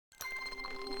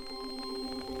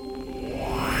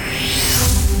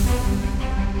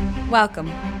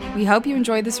Welcome. We hope you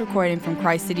enjoyed this recording from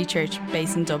Christ City Church,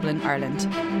 based in Dublin, Ireland.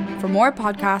 For more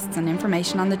podcasts and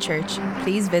information on the church,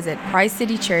 please visit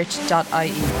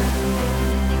christcitychurch.ie.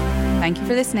 Thank you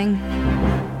for listening.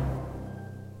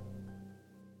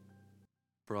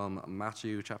 From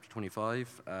Matthew chapter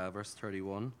 25, verse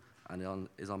 31, and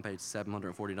is on page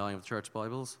 749 of the Church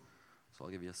Bibles. So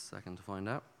I'll give you a second to find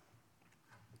out.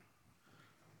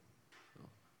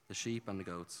 The sheep and the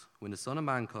goats. When the Son of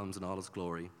Man comes in all his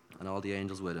glory, and all the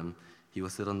angels with him, he will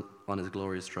sit on his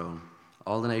glorious throne.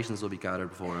 All the nations will be gathered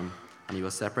before him, and he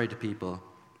will separate the people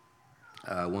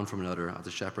one from another, as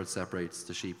the shepherd separates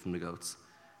the sheep from the goats.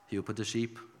 He will put the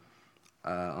sheep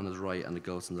on his right and the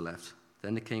goats on the left.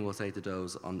 Then the king will say to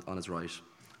those on his right,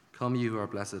 "Come, you who are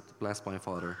blessed by my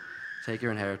Father, take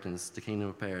your inheritance, the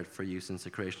kingdom prepared for you since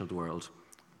the creation of the world.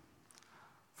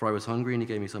 For I was hungry, and you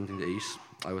gave me something to eat.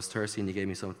 I was thirsty, and you gave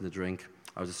me something to drink.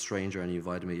 I was a stranger, and you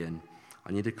invited me in.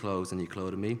 I needed clothes, and you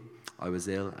clothed me. I was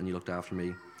ill, and you looked after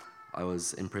me. I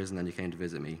was in prison, and you came to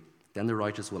visit me." Then the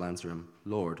righteous will answer him,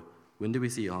 "Lord, when did we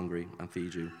see you hungry and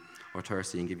feed you, or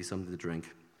thirsty and give you something to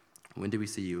drink? When did we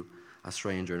see you a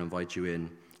stranger and invite you in,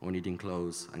 or needing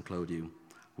clothes and clothe you?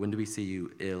 When did we see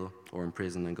you ill or in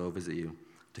prison and go visit you?"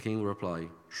 The king will reply,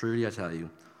 "Truly I tell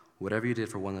you, whatever you did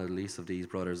for one of the least of these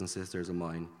brothers and sisters of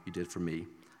mine, you did for me."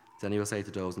 Then he will say to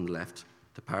those on the left,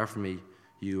 "Depart from me,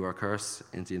 you who are cursed,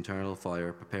 into the eternal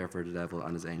fire prepared for the devil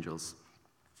and his angels.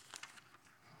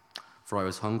 For I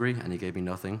was hungry, and you gave me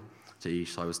nothing to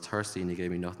eat. I was thirsty, and you gave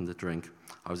me nothing to drink.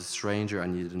 I was a stranger,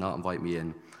 and you did not invite me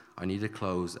in. I needed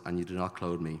clothes, and you did not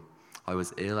clothe me. I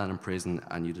was ill and in prison,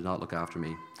 and you did not look after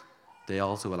me." They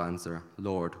also will answer,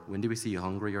 "Lord, when did we see you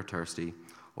hungry or thirsty,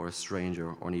 or a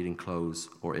stranger, or needing clothes,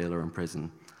 or ill or in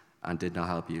prison, and did not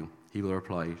help you?" He will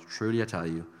reply, "Truly I tell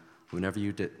you, whatever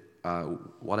you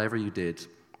did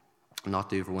not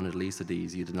do for one of the least of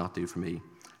these, you did not do for me."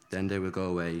 Then they will go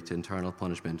away to eternal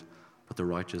punishment, but the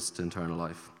righteous to eternal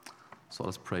life. So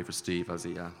let's pray for Steve as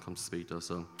he comes to speak to us.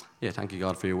 So, thank you,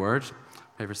 God, for your word.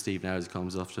 Pray for Steve now as he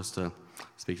comes up just to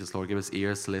speak to us, Lord. Give us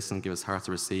ears to listen, give us hearts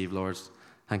to receive, Lord.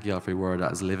 Thank you, God, for your word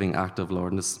that is living, active,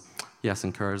 Lord. And just,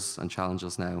 encourage and challenge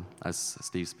us now as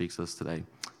Steve speaks to us today.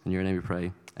 In your name we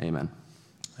pray. Amen.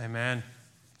 Amen.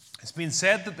 It's been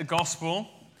said that the gospel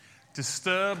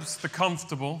disturbs the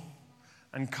comfortable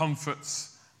and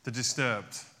comforts the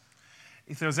disturbed.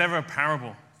 If there was ever a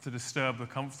parable to disturb the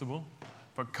comfortable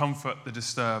but comfort the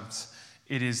disturbed,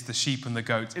 it is the sheep and the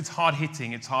goats. It's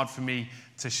hard-hitting. It's hard for me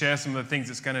to share some of the things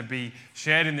that's going to be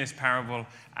shared in this parable,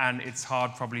 and it's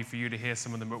hard probably for you to hear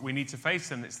some of them, but we need to face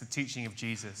them. It's the teaching of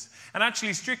Jesus. And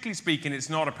actually, strictly speaking, it's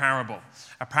not a parable.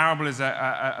 A parable is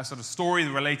a sort of story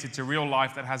related to real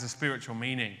life that has a spiritual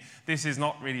meaning. This is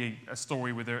not really a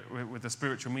story with a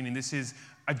spiritual meaning. This is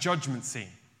a judgment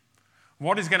scene.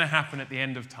 What is going to happen at the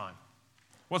end of time?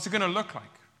 What's it going to look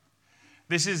like?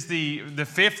 This is the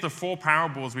fifth of four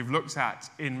parables we've looked at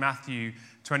in Matthew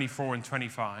 24 and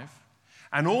 25.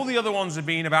 And all the other ones have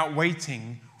been about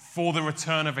waiting for the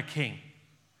return of a king.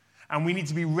 And we need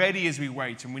to be ready as we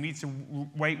wait, and we need to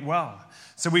wait well.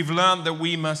 So we've learned that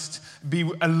we must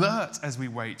be alert as we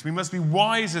wait. We must be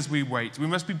wise as we wait. We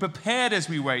must be prepared as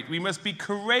we wait. We must be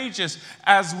courageous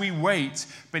as we wait.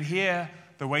 But here,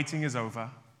 the waiting is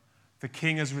over. The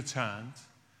king has returned,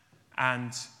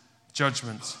 and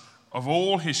judgment of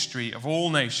all history, of all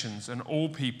nations, and all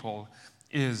people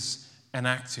is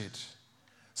enacted.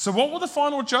 So what will the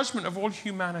final judgment of all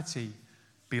humanity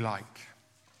be like?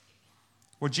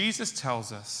 Well, Jesus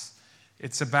tells us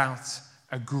it's about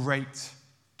a great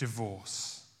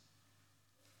divorce,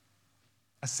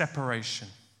 a separation.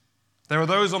 There are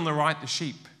those on the right, the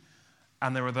sheep,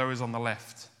 and there are those on the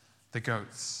left, the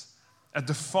goats. At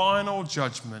the final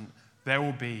judgment, there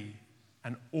will be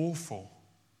an awful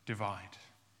divide.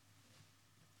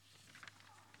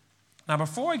 Now,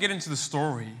 before I get into the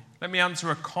story, let me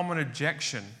answer a common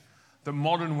objection that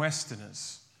modern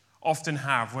Westerners often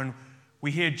have when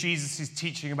we hear Jesus'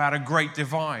 teaching about a great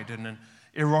divide and an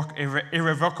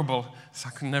irrevocable, I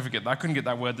couldn't get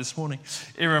that word this morning,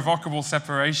 irrevocable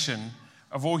separation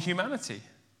of all humanity.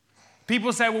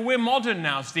 People say, well, we're modern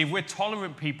now, Steve. We're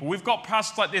tolerant people. We've got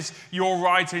past like this, you're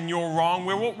right and you're wrong.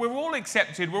 We're all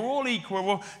accepted. We're all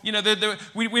equal. We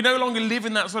no longer live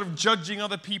in that sort of judging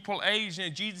other people age.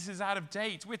 Jesus is out of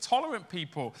date. We're tolerant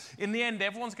people. In the end,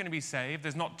 everyone's going to be saved.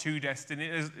 There's not two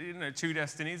destinies.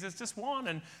 There's just one.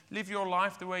 And live your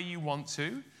life the way you want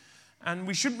to. And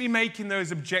we shouldn't be making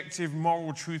those objective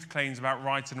moral truth claims about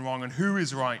right and wrong and who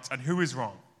is right and who is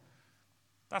wrong.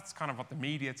 That's kind of what the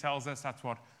media tells us. That's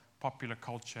what popular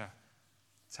culture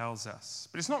tells us.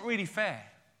 But it's not really fair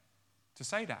to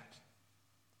say that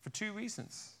for two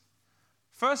reasons.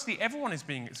 Firstly, everyone is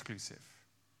being exclusive.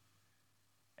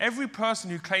 Every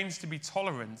person who claims to be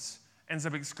tolerant ends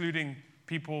up excluding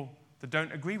people that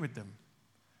don't agree with them.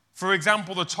 For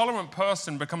example, the tolerant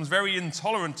person becomes very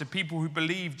intolerant to people who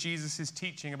believe Jesus'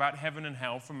 teaching about heaven and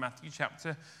hell from Matthew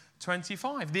chapter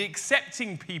 25. The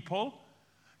accepting people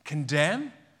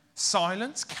condemn,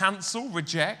 silence, cancel,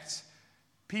 reject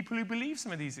people who believe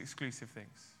some of these exclusive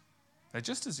things. They're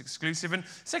just as exclusive. And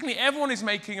secondly, everyone is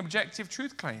making objective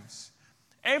truth claims.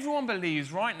 Everyone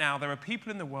believes right now there are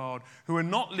people in the world who are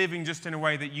not living just in a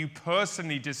way that you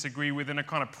personally disagree with in a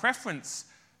kind of preference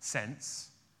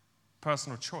sense,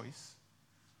 personal choice,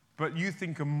 but you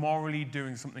think are morally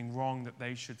doing something wrong that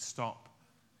they should stop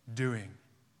doing.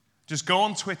 Just go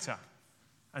on Twitter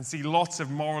and see lots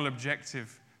of moral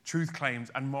objective truth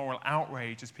claims and moral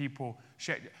outrage as people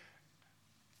share.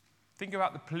 Think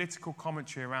about the political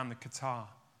commentary around the Qatar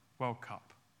World Cup.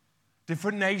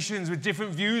 Different nations with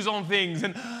different views on things,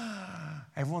 and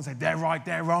everyone said, they're right,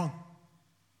 they're wrong.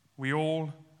 We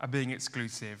all are being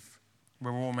exclusive.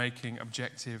 We're all making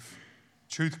objective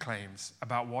truth claims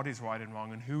about what is right and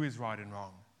wrong and who is right and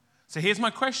wrong. So here's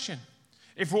my question.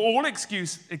 If we're all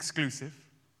exclusive,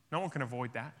 no one can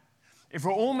avoid that. If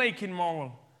we're all making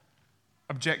moral,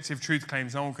 objective truth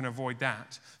claims, no one can avoid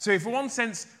that. So if in one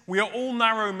sense we are all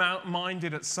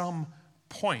narrow-minded at some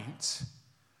point,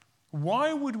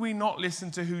 why would we not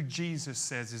listen to who Jesus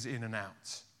says is in and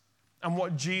out and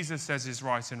what Jesus says is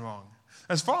right and wrong?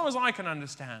 As far as I can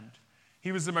understand,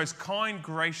 he was the most kind,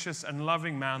 gracious, and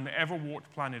loving man that ever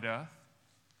walked planet Earth.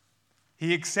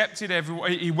 He accepted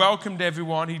everyone, he welcomed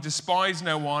everyone, he despised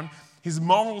no one. His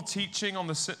moral teaching on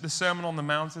the Sermon on the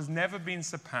Mount has never been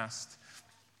surpassed.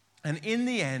 And in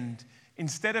the end,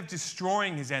 instead of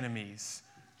destroying his enemies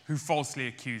who falsely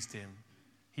accused him,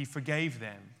 he forgave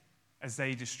them as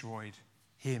they destroyed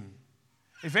him.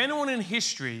 If anyone in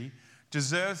history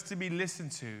deserves to be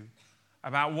listened to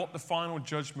about what the final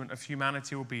judgment of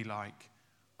humanity will be like,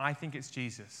 I think it's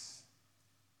Jesus.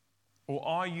 Or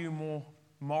are you more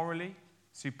morally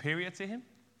superior to him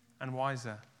and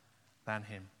wiser than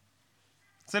him?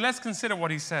 So let's consider what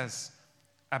he says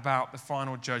about the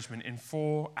final judgment in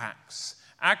 4 acts.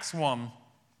 Acts 1,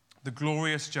 the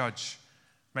glorious judge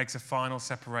makes a final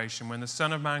separation. When the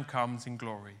Son of Man comes in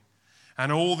glory,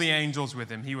 and all the angels with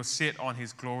him, he will sit on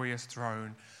his glorious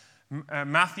throne.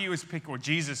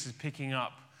 Jesus is picking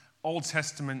up Old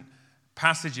Testament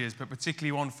passages, but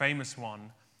particularly one famous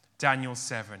one, Daniel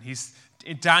 7.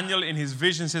 Daniel in his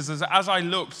vision says, as I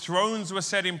looked, thrones were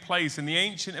set in place, and the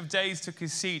Ancient of Days took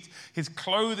his seat. His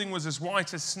clothing was as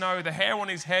white as snow. The hair on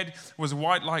his head was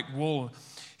white like wool.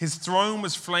 His throne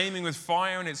was flaming with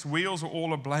fire, and its wheels were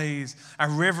all ablaze. A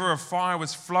river of fire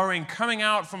was flowing, coming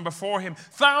out from before him.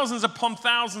 Thousands upon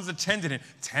thousands attended him.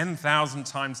 10,000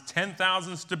 times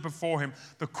 10,000 stood before him.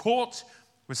 The court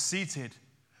was seated.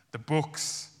 The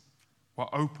books were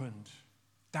opened.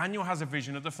 Daniel has a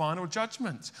vision of the final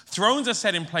judgment. Thrones are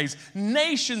set in place.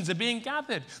 Nations are being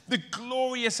gathered. The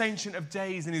glorious Ancient of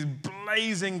Days in his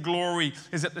blazing glory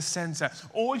is at the center.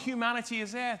 All humanity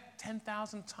is there.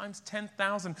 10,000 times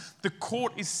 10,000. The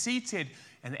court is seated,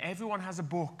 and everyone has a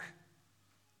book.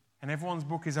 And everyone's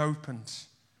book is opened.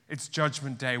 It's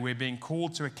Judgment Day. We're being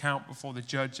called to account before the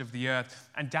judge of the earth.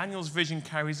 And Daniel's vision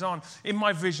carries on. In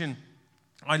my vision,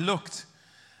 I looked,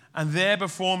 and there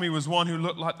before me was one who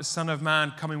looked like the Son of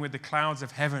Man coming with the clouds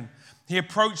of heaven. He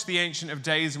approached the Ancient of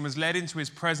Days and was led into his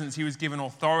presence. He was given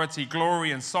authority,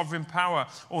 glory, and sovereign power.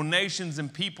 All nations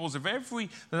and peoples of every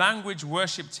language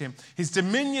worshipped him. His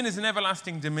dominion is an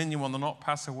everlasting dominion, one that will not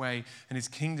pass away, and his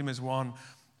kingdom is one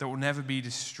that will never be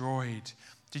destroyed.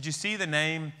 Did you see the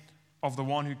name of the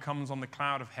one who comes on the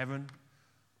cloud of heaven?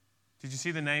 Did you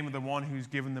see the name of the one who's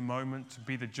given the moment to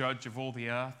be the judge of all the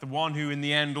earth? The one who in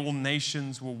the end all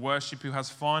nations will worship, who has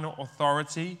final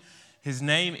authority? His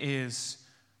name is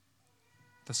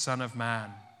the Son of Man.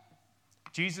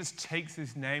 Jesus takes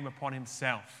his name upon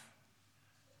himself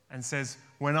and says,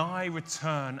 when I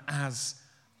return as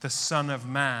the Son of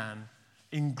Man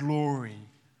in glory,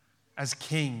 as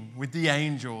King with the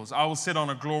angels, I will sit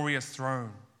on a glorious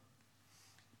throne.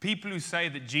 People who say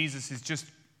that Jesus is just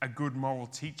a good moral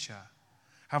teacher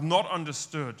have not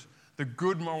understood the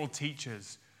good moral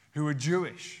teachers who are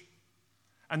Jewish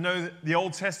and know the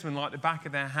Old Testament like the back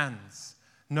of their hands.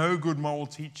 No good moral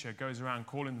teacher goes around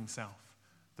calling himself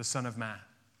the Son of Man,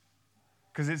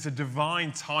 because it's a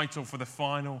divine title for the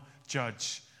final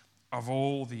judge of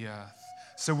all the earth.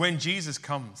 So when Jesus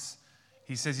comes,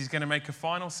 he says he's going to make a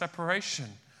final separation.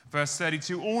 Verse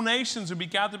 32, all nations will be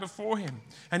gathered before him,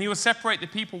 and he will separate the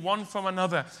people one from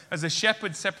another. As a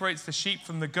shepherd separates the sheep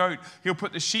from the goat, he'll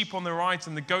put the sheep on the right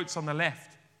and the goats on the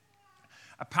left.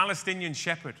 A Palestinian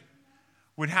shepherd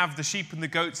would have the sheep and the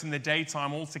goats in the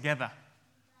daytime all together,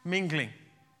 mingling.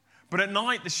 But at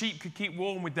night, the sheep could keep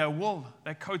warm with their wool,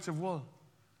 their coat of wool.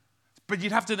 But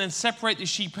you'd have to then separate the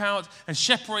sheep out and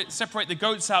separate the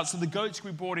goats out so the goats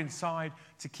could be brought inside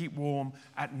to keep warm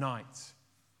at night.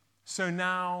 So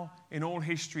now, in all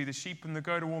history, the sheep and the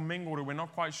goat are all mingled, and we're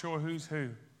not quite sure who's who.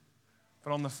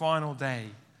 But on the final day,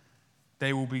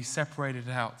 they will be separated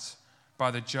out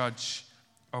by the judge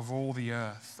of all the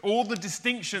earth. All the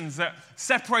distinctions that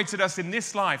separated us in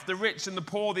this life, the rich and the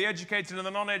poor, the educated and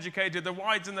the non-educated, the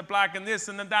white and the black, and this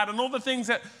and that, and all the things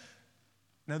that...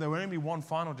 No, there will only be one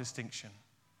final distinction,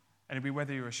 and it'll be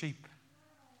whether you're a sheep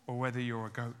or whether you're a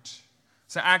goat.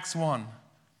 So Acts 1,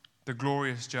 the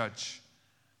glorious judge,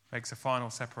 makes a final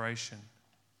separation.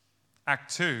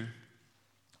 Act 2,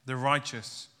 the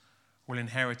righteous will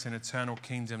inherit an eternal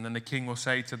kingdom. Then the king will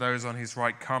say to those on his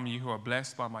right, "Come, you who are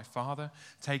blessed by my Father,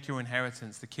 take your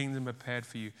inheritance, the kingdom prepared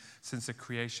for you since the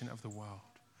creation of the world."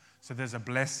 So there's a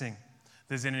blessing,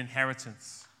 there's an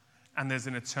inheritance, and there's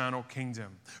an eternal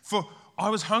kingdom. For I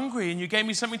was hungry and you gave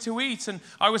me something to eat, and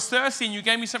I was thirsty and you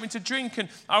gave me something to drink, and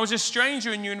I was a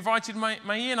stranger and you invited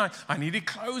me in. I needed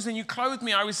clothes and you clothed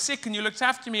me. I was sick and you looked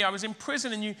after me. I was in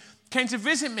prison and you came to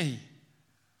visit me.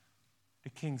 The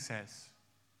king says.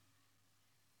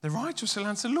 The righteous will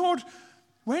answer, "Lord,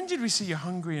 when did we see you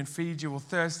hungry and feed you, or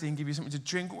thirsty and give you something to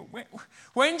drink?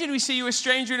 When did we see you a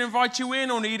stranger and invite you in,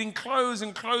 or needing clothes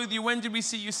and clothe you? When did we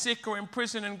see you sick or in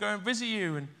prison and go and visit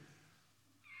you?" And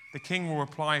the king will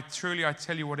reply, "Truly I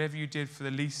tell you, whatever you did for the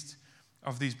least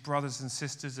of these brothers and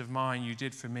sisters of mine, you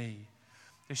did for me."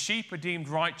 The sheep are deemed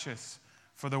righteous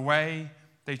for the way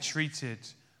they treated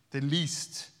the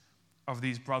least of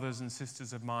these brothers and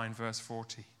sisters of mine, verse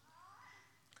 40.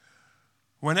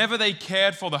 Whenever they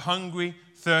cared for the hungry,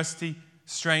 thirsty,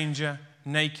 stranger,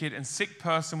 naked, and sick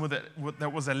person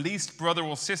that was a least brother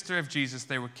or sister of Jesus,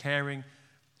 they were caring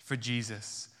for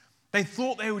Jesus. They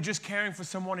thought they were just caring for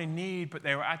someone in need, but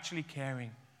they were actually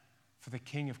caring for the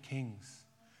King of Kings,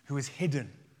 who is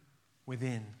hidden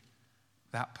within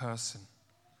that person.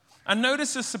 And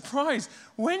notice the surprise.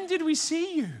 When did we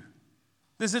see you?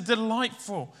 There's a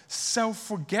delightful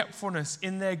self-forgetfulness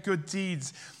in their good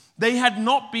deeds. They had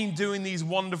not been doing these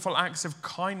wonderful acts of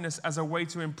kindness as a way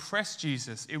to impress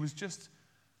Jesus. It was just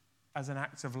as an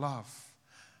act of love.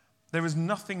 There was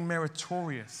nothing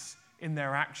meritorious in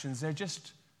their actions. They're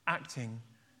just acting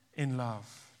in love.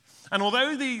 And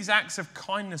although these acts of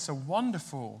kindness are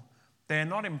wonderful, they are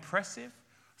not impressive,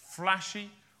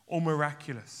 flashy, or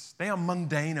miraculous. They are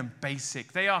mundane and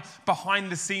basic. They are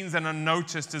behind the scenes and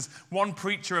unnoticed. As one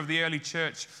preacher of the early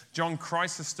church, John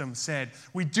Chrysostom, said,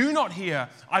 "We do not hear,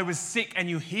 'I was sick and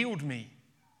you healed me.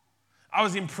 I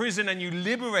was in prison and you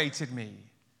liberated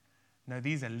me.' No,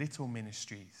 these are little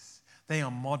ministries. They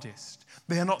are modest.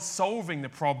 They are not solving the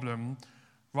problem.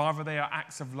 Rather, they are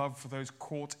acts of love for those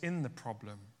caught in the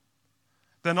problem.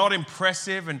 They're not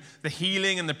impressive, and the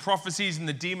healing and the prophecies and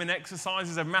the demon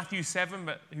exercises of Matthew 7,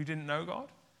 but who didn't know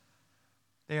God.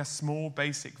 They are small,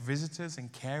 basic visitors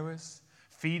and carers,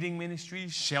 feeding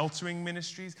ministries, sheltering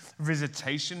ministries,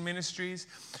 visitation ministries.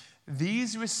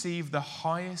 These receive the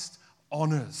highest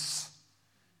honors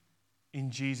in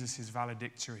Jesus'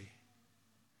 valedictory.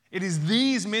 It is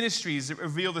these ministries that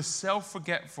reveal the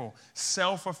self-forgetful,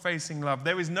 self-effacing love.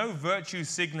 There is no virtue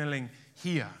signaling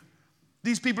here.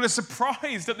 These people are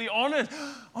surprised at the honor.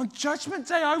 On Judgment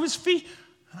Day, I was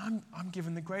and I'm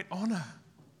given the great honor.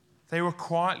 They were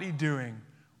quietly doing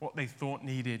what they thought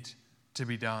needed to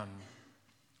be done.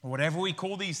 Whatever we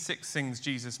call these 6 things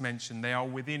Jesus mentioned, they are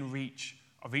within reach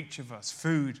of each of us.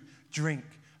 Food, drink,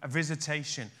 a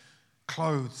visitation,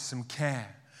 clothes, some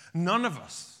care. None of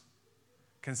us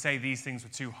can say these things were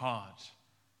too hard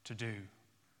to do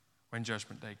when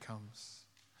Judgment Day comes.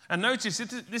 And notice,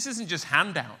 this isn't just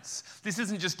handouts. This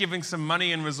isn't just giving some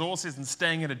money and resources and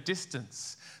staying at a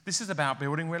distance. This is about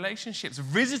building relationships,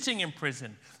 visiting in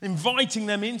prison, inviting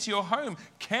them into your home,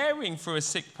 caring for a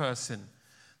sick person.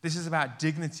 This is about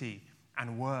dignity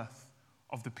and worth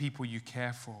of the people you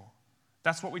care for.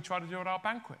 That's what we try to do at our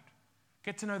banquet.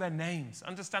 Get to know their names,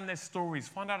 understand their stories,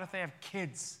 find out if they have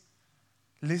kids.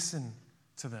 Listen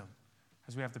to them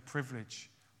as we have the privilege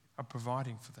of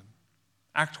providing for them.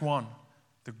 Act 1.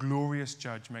 The glorious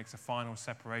judge makes a final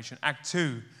separation. Act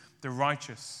 2, the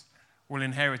righteous will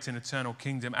inherit an eternal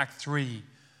kingdom. Act 3,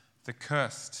 the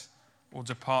cursed will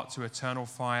depart to eternal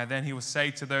fire. Then he will say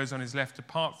to those on his left,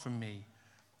 "Depart from me,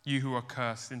 you who are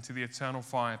cursed, into the eternal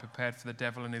fire prepared for the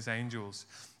devil and his angels."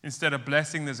 Instead of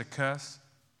blessing, there's a curse.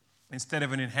 Instead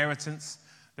of an inheritance,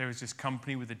 there is just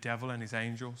company with the devil and his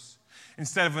angels.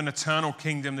 Instead of an eternal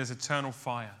kingdom, there's eternal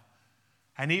fire.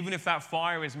 And even if that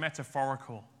fire is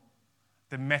metaphorical,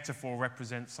 the metaphor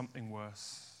represents something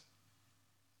worse.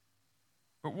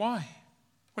 But why?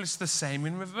 Well, it's the same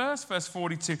in reverse, verse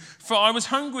 42. For I was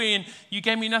hungry and you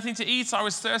gave me nothing to eat. I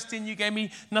was thirsty and you gave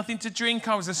me nothing to drink.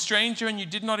 I was a stranger and you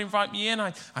did not invite me in.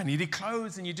 I needed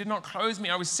clothes and you did not clothe me.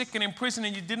 I was sick and in prison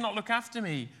and you did not look after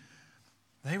me.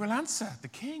 They will answer the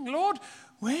king, Lord,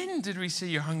 when did we see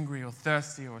you hungry or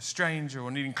thirsty or a stranger or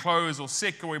needing clothes or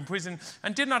sick or in prison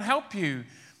and did not help you?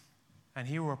 And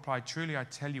he will reply, truly I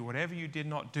tell you, whatever you did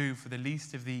not do for the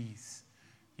least of these,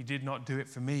 you did not do it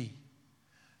for me.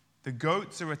 The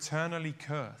goats are eternally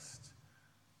cursed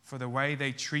for the way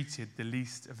they treated the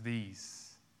least of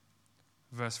these.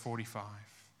 Verse 45.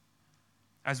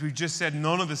 As we've just said,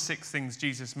 none of the 6 things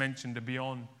Jesus mentioned are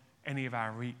beyond any of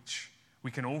our reach. We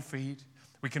can all feed.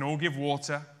 We can all give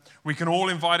water. We can all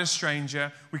invite a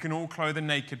stranger. We can all clothe a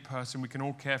naked person. We can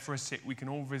all care for a sick. We can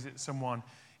all visit someone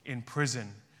in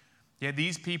prison. Yet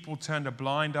these people turned a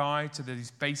blind eye to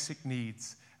these basic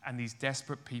needs and these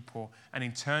desperate people. And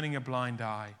in turning a blind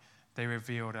eye, they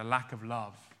revealed a lack of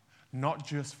love, not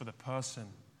just for the person,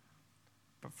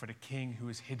 but for the king who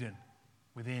is hidden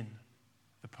within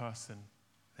the person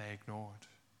they ignored.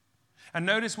 And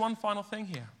notice one final thing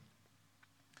here.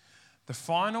 The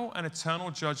final and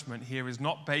eternal judgment here is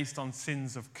not based on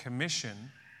sins of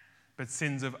commission, but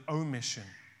sins of omission.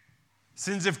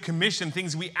 Sins of commission,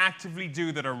 things we actively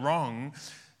do that are wrong.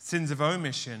 Sins of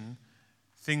omission,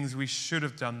 things we should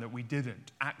have done that we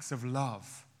didn't. Acts of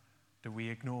love that we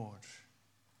ignored.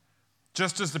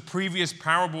 Just as the previous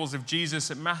parables of Jesus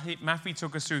that Matthew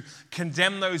took us through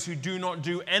condemn those who do not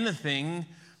do anything,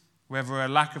 whether a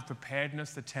lack of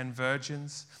preparedness, the 10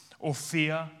 virgins, or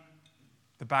fear,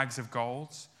 the bags of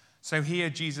gold. So here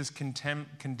Jesus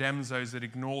condemns those that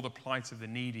ignore the plight of the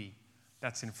needy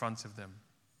that's in front of them.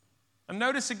 And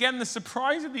notice again the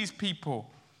surprise of these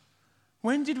people.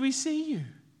 When did we see you?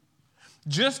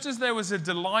 Just as there was a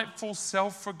delightful,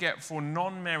 self-forgetful,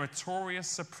 non-meritorious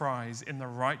surprise in the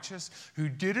righteous who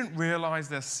didn't realize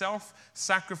their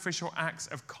self-sacrificial acts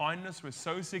of kindness were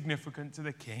so significant to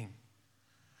the king,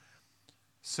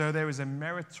 so there was a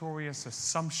meritorious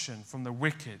assumption from the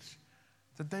wicked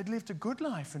that they'd lived a good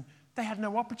life and they had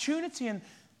no opportunity. And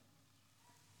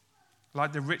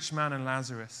like the rich man and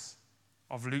Lazarus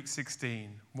of Luke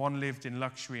 16, one lived in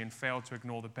luxury and failed to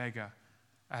ignore the beggar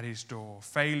at his door.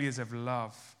 Failures of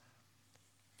love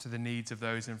to the needs of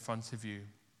those in front of you.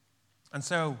 And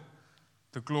so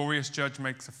the glorious judge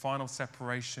makes a final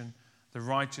separation. The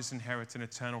righteous inherit an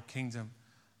eternal kingdom.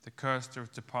 The cursed are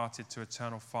departed to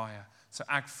eternal fire. So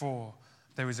Act 4,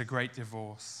 there is a great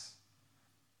divorce.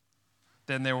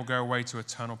 Then they will go away to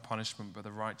eternal punishment, but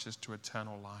the righteous to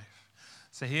eternal life.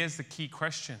 So here's the key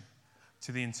question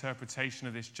to the interpretation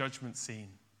of this judgment scene.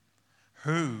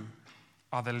 Who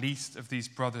are the least of these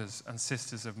brothers and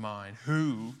sisters of mine?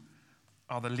 Who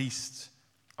are the least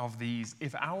of these?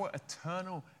 If our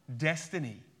eternal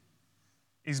destiny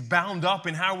is bound up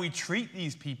in how we treat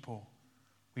these people,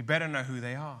 we better know who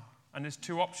they are. And there's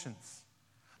 2 options.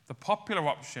 The popular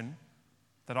option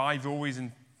that I've always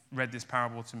read this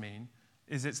parable to mean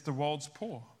is it's the world's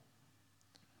poor.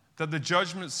 That the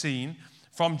judgment scene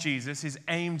from Jesus is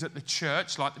aimed at the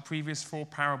church, like the previous 4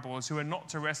 parables, who are not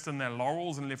to rest on their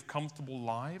laurels and live comfortable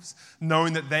lives,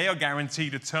 knowing that they are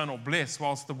guaranteed eternal bliss,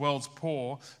 whilst the world's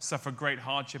poor suffer great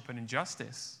hardship and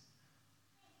injustice.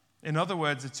 In other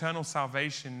words, eternal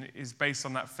salvation is based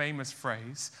on that famous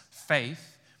phrase,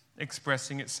 faith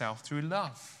expressing itself through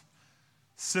love.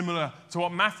 Similar to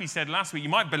what Matthew said last week, you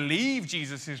might believe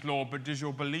Jesus is Lord, but does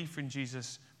your belief in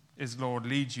Jesus is Lord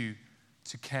lead you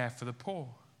to care for the poor?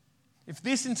 If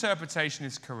this interpretation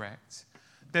is correct,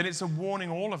 then it's a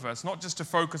warning all of us, not just to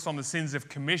focus on the sins of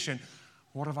commission,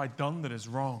 what have I done that is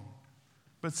wrong?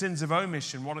 But sins of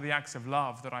omission, what are the acts of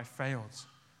love that I failed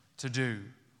to do?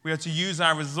 We are to use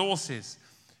our resources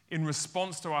in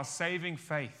response to our saving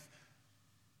faith.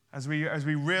 As we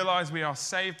realize we are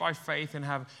saved by faith and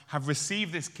have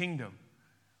received this kingdom,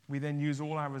 we then use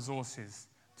all our resources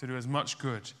to do as much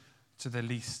good to the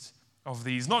least of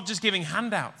these. Not just giving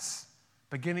handouts,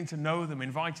 but getting to know them,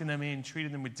 inviting them in,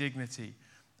 treating them with dignity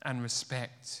and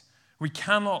respect. We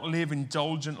cannot live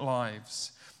indulgent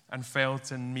lives and fail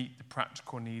to meet the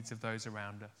practical needs of those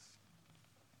around us.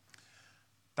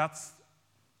 That's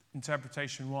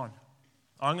interpretation 1.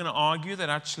 I'm going to argue that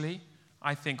actually,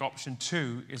 I think option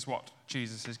 2 is what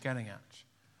Jesus is getting at.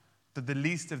 That the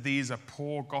least of these are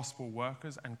poor gospel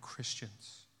workers and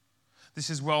Christians. This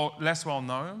is less well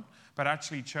known, but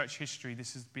actually church history,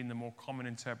 this has been the more common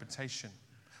interpretation.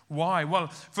 Why? Well,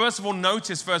 first of all,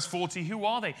 notice verse 40. Who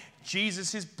are they?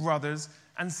 Jesus' brothers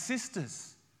and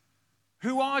sisters.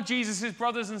 Who are Jesus'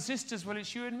 brothers and sisters? Well,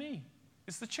 it's you and me.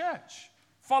 It's the church.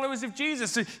 Followers of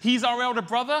Jesus. So he's our elder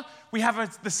brother. We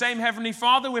have the same Heavenly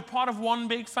Father. We're part of one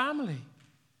big family.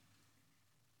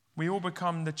 We all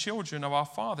become the children of our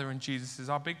Father, and Jesus is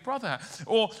our big brother.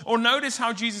 Or notice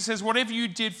how Jesus says, whatever you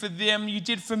did for them, you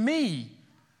did for me.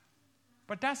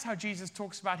 But that's how Jesus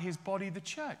talks about his body, the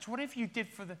church. Whatever you did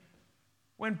for the...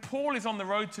 When Paul is on the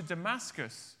road to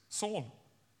Damascus, Saul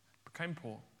became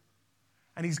Paul.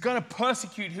 And he's going to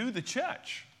persecute who? The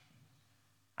church.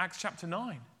 Acts chapter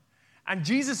 9. And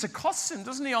Jesus accosts him,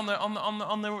 doesn't he, on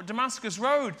the Damascus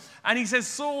road. And he says,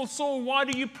 Saul, Saul, why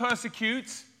do you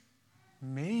persecute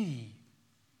me,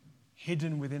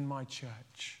 hidden within my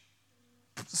church?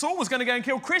 Saul was going to go and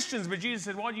kill Christians, but Jesus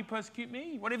said, why do you persecute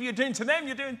me? Whatever you're doing to them,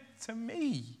 you're doing to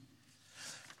me.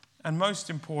 And most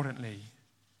importantly,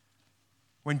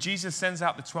 when Jesus sends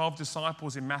out the 12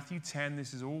 disciples in Matthew 10,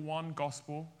 this is all one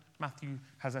gospel. Matthew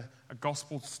has a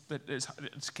gospel that is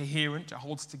coherent, it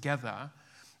holds together.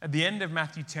 At the end of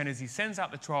Matthew 10, as he sends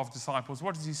out the 12 disciples,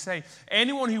 what does he say?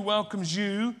 Anyone who welcomes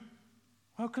you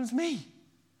welcomes me.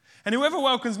 And whoever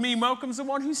welcomes me welcomes the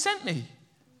one who sent me.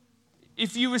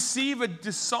 If you receive a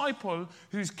disciple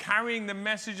who's carrying the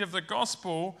message of the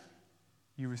gospel,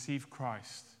 you receive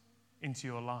Christ into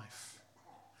your life.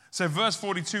 So verse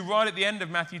 42, right at the end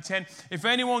of Matthew 10, if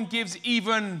anyone gives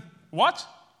even what?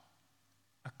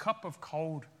 A cup of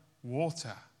cold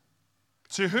water.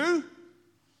 To who?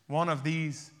 One of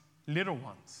these little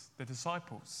ones, the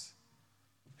disciples.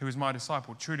 Who is my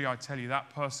disciple? Truly I tell you,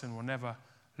 that person will never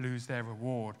lose their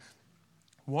reward.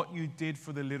 What you did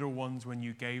for the little ones when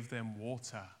you gave them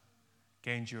water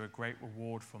gained you a great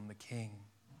reward from the King.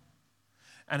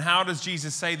 And how does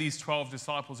Jesus say these 12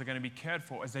 disciples are going to be cared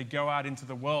for as they go out into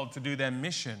the world to do their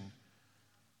mission?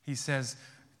 He says,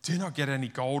 do not get any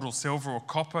gold or silver or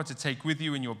copper to take with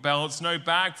you in your belts, no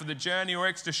bag for the journey or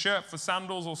extra shirt for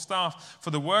sandals or staff, for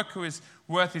the work who is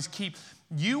worth his keep.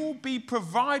 You will be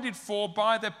provided for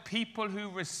by the people who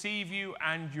receive you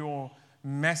and your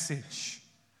message.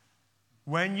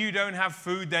 When you don't have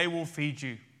food, they will feed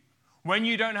you. When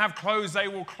you don't have clothes, they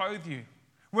will clothe you.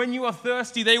 When you are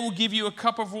thirsty, they will give you a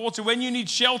cup of water. When you need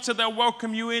shelter, they'll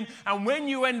welcome you in. And when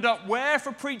you end up where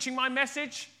for preaching my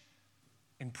message?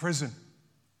 In prison.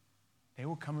 They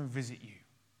will come and visit you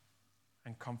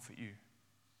and comfort you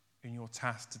in your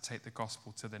task to take the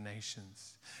gospel to the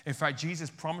nations. In fact, Jesus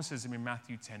promises them in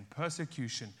Matthew 10,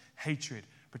 persecution, hatred,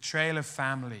 betrayal of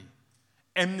family,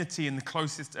 enmity in the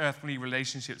closest earthly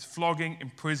relationships, flogging,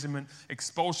 imprisonment,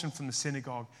 expulsion from the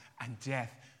synagogue, and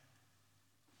death.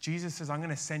 Jesus says, I'm going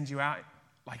to send you out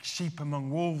like sheep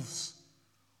among wolves.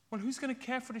 Well, who's going to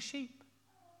care for the sheep?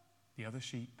 The other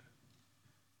sheep.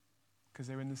 Because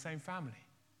they're in the same family.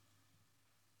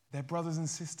 They're brothers and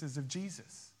sisters of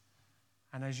Jesus.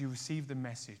 And as you receive the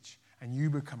message and you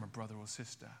become a brother or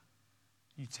sister,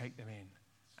 you take them in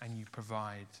and you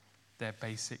provide their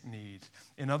basic need.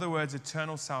 In other words,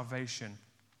 eternal salvation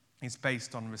is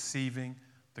based on receiving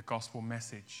the gospel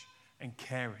message and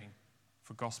caring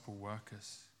for gospel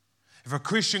workers. If a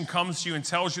Christian comes to you and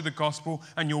tells you the gospel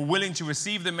and you're willing to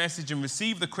receive the message and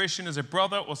receive the Christian as a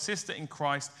brother or sister in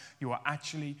Christ, you are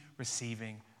actually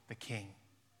receiving the King.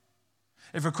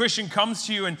 If a Christian comes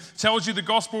to you and tells you the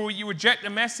gospel, you reject the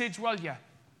message, well, yeah.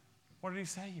 What did he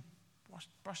say? You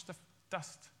brush the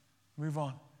dust, move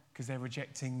on, because they're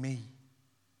rejecting me.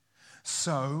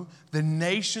 So the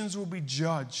nations will be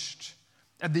judged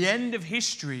at the end of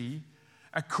history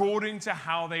according to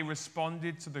how they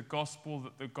responded to the gospel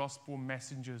that the gospel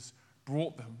messengers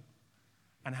brought them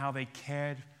and how they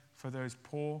cared for those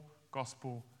poor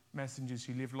gospel messengers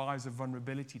who live lives of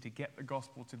vulnerability to get the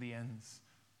gospel to the ends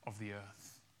of the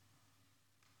earth.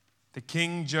 The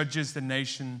King judges the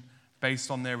nation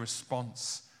based on their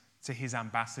response to his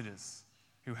ambassadors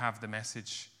who have the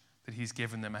message that he's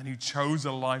given them and who chose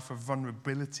a life of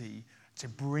vulnerability to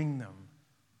bring them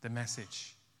the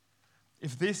message.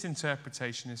 If this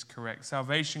interpretation is correct,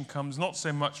 salvation comes not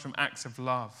so much from acts of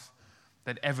love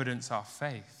that evidence our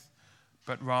faith,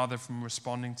 but rather from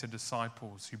responding to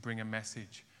disciples who bring a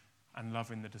message and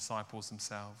loving the disciples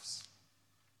themselves.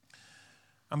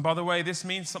 And by the way, this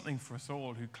means something for us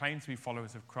all who claim to be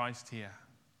followers of Christ here.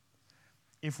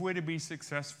 If we're to be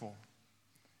successful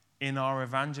in our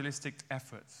evangelistic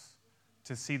efforts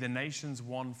to see the nations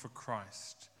won for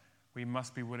Christ, we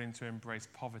must be willing to embrace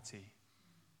poverty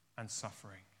and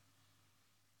suffering.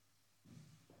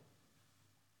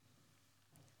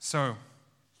 So,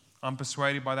 I'm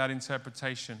persuaded by that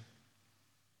interpretation.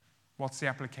 What's the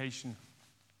application?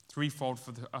 Threefold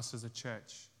for us as a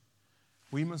church.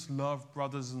 We must love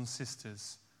brothers and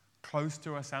sisters close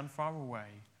to us and far away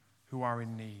who are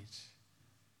in need.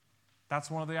 That's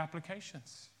one of the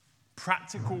applications.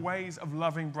 Practical ways of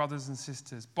loving brothers and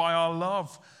sisters. By our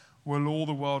love will all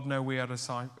the world know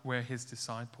we're his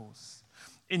disciples.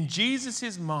 In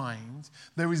Jesus' mind,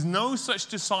 there is no such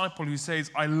disciple who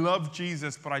says, I love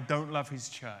Jesus, but I don't love his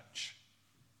church.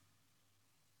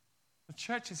 The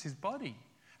church is his body.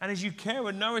 And as you care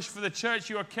and nourish for the church,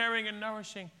 you are caring and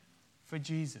nourishing for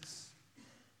Jesus.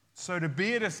 So to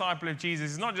be a disciple of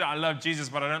Jesus is not just, I love Jesus,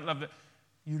 but I don't love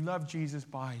you love Jesus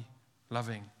by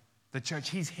loving the church.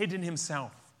 He's hidden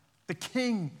himself. The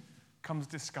king comes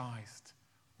disguised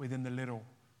within the little,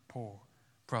 poor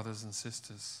brothers and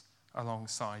sisters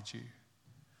alongside you.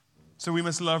 So we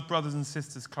must love brothers and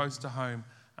sisters close to home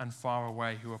and far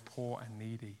away who are poor and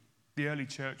needy. The early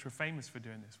church were famous for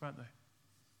doing this, weren't they?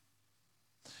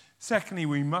 Secondly,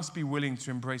 we must be willing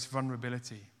to embrace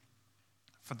vulnerability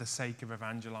for the sake of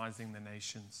evangelizing the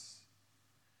nations.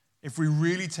 If we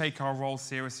really take our role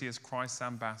seriously as Christ's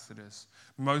ambassadors,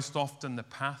 most often the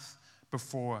path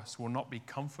before us will not be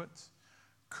comfort,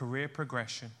 career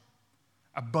progression,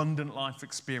 abundant life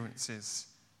experiences,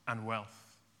 and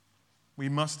wealth. We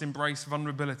must embrace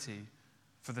vulnerability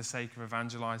for the sake of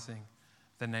evangelizing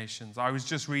the nations. I was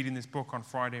just reading this book on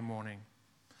Friday morning.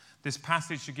 This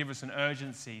passage should give us an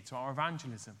urgency to our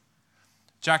evangelism.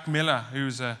 Jack Miller,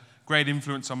 who's a great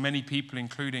influence on many people,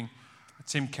 including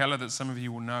Tim Keller, that some of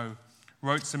you will know,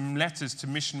 wrote some letters to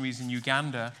missionaries in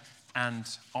Uganda and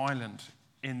Ireland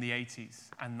in the 80s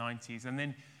and 90s. And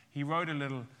then he wrote a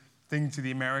little thing to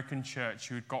the American church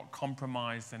who had got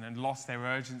compromised and had lost their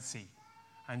urgency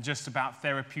and just about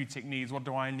therapeutic needs. What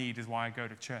do I need is why I go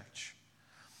to church.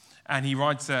 And he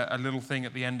writes a little thing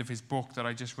at the end of his book that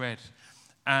I just read.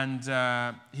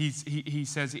 And he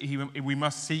says we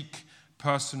must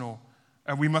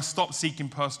stop seeking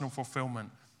personal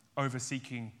fulfillment over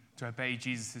seeking to obey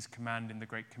Jesus' command in the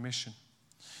Great Commission.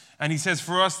 And he says,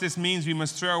 for us, this means we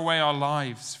must throw away our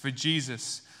lives for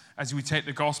Jesus as we take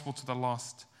the gospel to the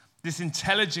lost. This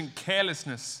intelligent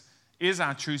carelessness is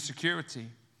our true security.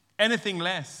 Anything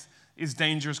less is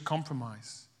dangerous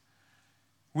compromise.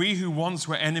 We who once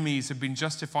were enemies have been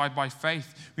justified by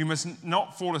faith. We must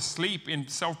not fall asleep in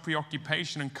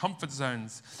self-preoccupation and comfort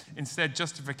zones. Instead,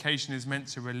 justification is meant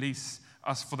to release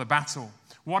us for the battle.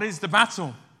 What is the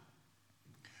battle?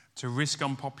 To risk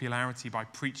unpopularity by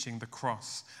preaching the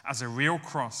cross as a real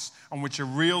cross on which a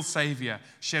real Savior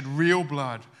shed real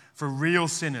blood for real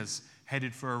sinners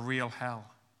headed for a real hell.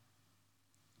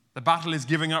 The battle is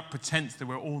giving up pretense that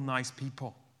we're all nice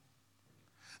people.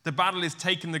 The battle is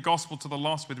taking the gospel to the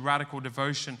lost with radical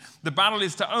devotion. The battle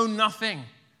is to own nothing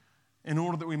in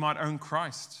order that we might own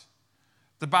Christ.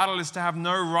 The battle is to have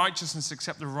no righteousness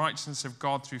except the righteousness of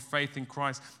God through faith in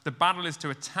Christ. The battle is to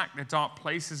attack the dark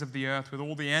places of the earth with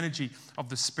all the energy of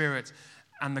the Spirit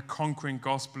and the conquering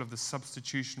gospel of the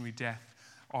substitutionary death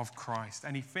of Christ.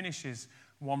 And he finishes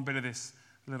one bit of this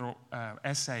little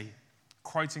essay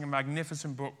quoting a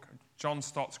magnificent book, John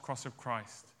Stott's Cross of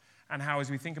Christ, and how as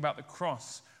we think about the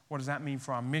cross, what does that mean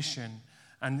for our mission?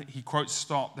 And he quotes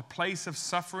Stott, the place of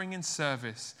suffering in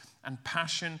service and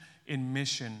passion in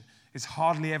mission is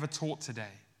hardly ever taught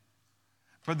today.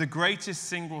 But the greatest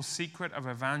single secret of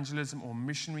evangelism or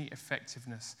missionary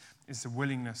effectiveness is the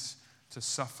willingness to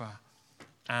suffer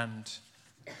and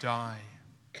die.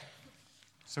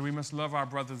 So we must love our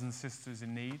brothers and sisters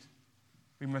in need.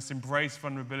 We must embrace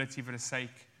vulnerability for the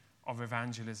sake of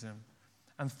evangelism.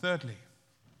 And thirdly,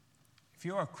 if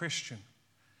you're a Christian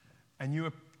and you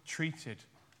are treated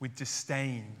with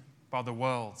disdain by the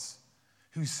world,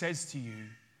 who says to you,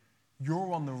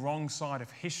 you're on the wrong side of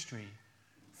history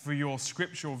for your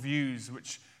scriptural views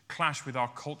which clash with our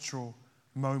cultural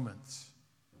moments,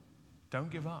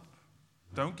 don't give up.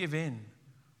 Don't give in.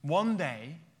 One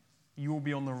day, you will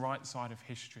be on the right side of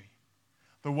history.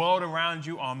 The world around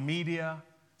you, our media,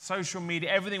 social media,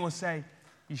 everything will say,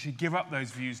 you should give up those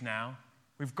views now.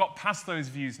 We've got past those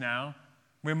views now.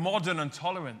 We're modern and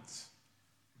tolerant,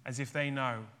 as if they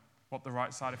know what the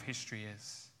right side of history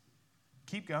is.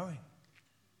 Keep going.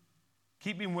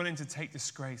 Keep being willing to take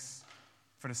disgrace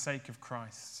for the sake of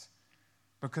Christ.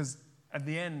 Because at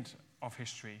the end of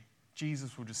history,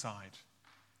 Jesus will decide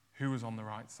who is on the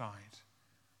right side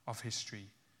of history.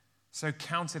 So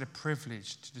count it a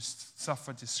privilege to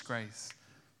suffer disgrace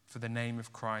for the name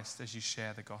of Christ as you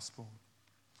share the gospel.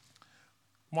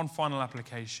 One final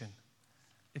application.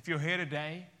 If you're here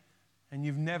today and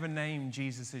you've never named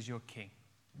Jesus as your king,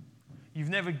 you've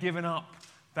never given up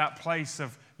that place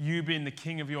of you being the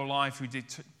king of your life who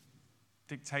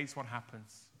dictates what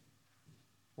happens,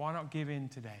 why not give in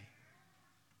today?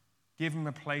 Give him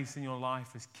a place in your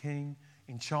life as king,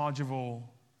 in charge of all.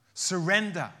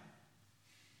 Surrender.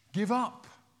 Give up.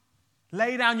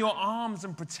 Lay down your arms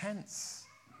and pretense.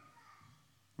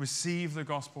 Receive the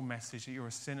gospel message that you're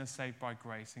a sinner saved by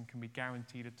grace and can be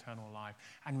guaranteed eternal life.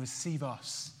 And receive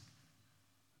us,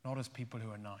 not as people who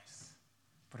are nice,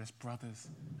 but as brothers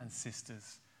and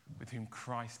sisters with whom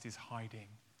Christ is hiding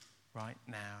right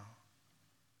now.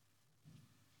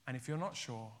 And if you're not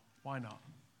sure, why not?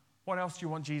 What else do you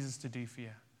want Jesus to do for you?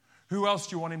 Who else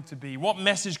do you want him to be? What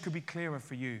message could be clearer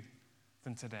for you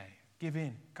than today? Give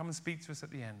in. Come and speak to us at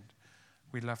the end.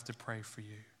 We'd love to pray for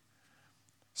you.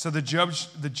 So the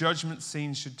judgment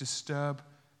scene should disturb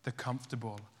the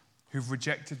comfortable who've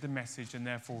rejected the message and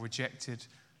therefore rejected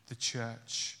the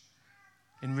church.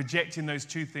 In rejecting those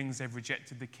two things, they've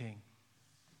rejected the King.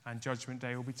 And Judgment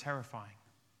Day will be terrifying.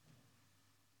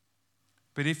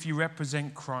 But if you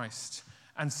represent Christ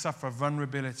and suffer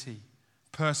vulnerability,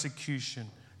 persecution,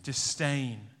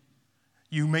 disdain,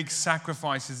 you make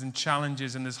sacrifices and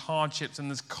challenges and there's hardships and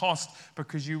there's cost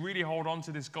because you really hold on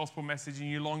to this gospel message and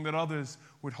you long that others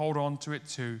would hold on to it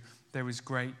too, there is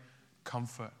great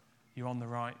comfort. You're on the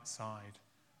right side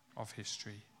of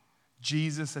history.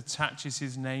 Jesus attaches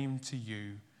his name to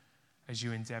you as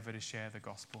you endeavor to share the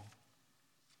gospel.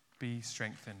 Be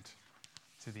strengthened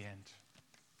to the end.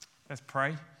 Let's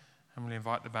pray and we'll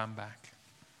invite the band back.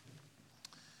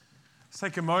 Let's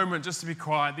take a moment just to be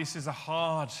quiet. This is a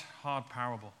hard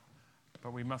parable,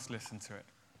 but we must listen to it.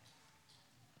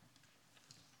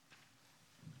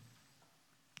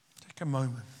 Take a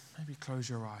moment, maybe close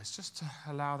your eyes, just to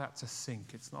allow that to sink.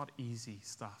 It's not easy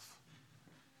stuff.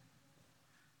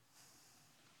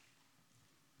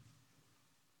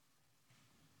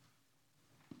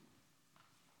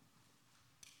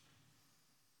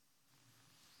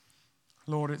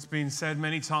 Lord, it's been said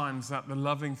many times that the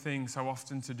loving thing so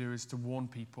often to do is to warn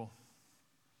people.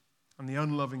 And the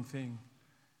unloving thing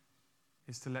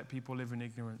is to let people live in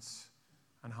ignorance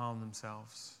and harm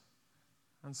themselves.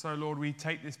 And so, Lord, we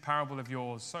take this parable of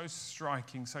yours, so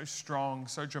striking, so strong,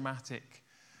 so dramatic,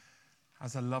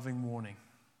 as a loving warning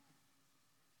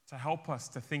to help us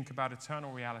to think about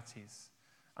eternal realities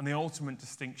and the ultimate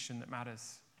distinction that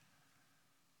matters.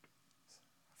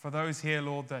 For those here,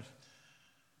 Lord, that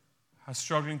are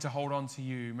struggling to hold on to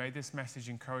you, may this message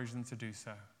encourage them to do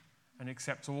so and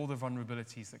accept all the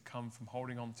vulnerabilities that come from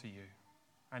holding on to you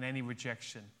and any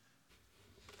rejection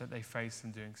that they face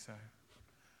in doing so.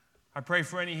 I pray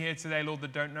for any here today, Lord,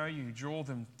 that don't know you, draw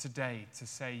them today to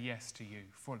say yes to you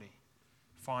fully,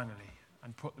 finally,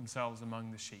 and put themselves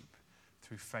among the sheep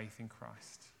through faith in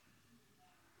Christ.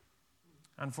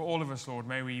 And for all of us, Lord,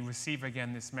 may we receive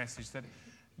again this message that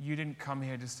you didn't come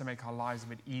here just to make our lives a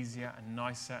bit easier and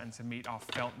nicer and to meet our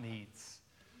felt needs.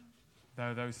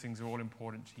 Though those things are all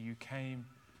important to you. You came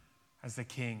as the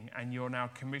King and you're now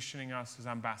commissioning us as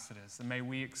ambassadors. And may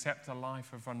we accept a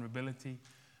life of vulnerability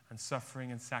and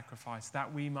suffering and sacrifice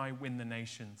that we might win the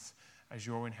nations as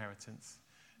your inheritance.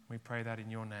 We pray that in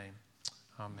your name.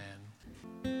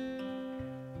 Amen.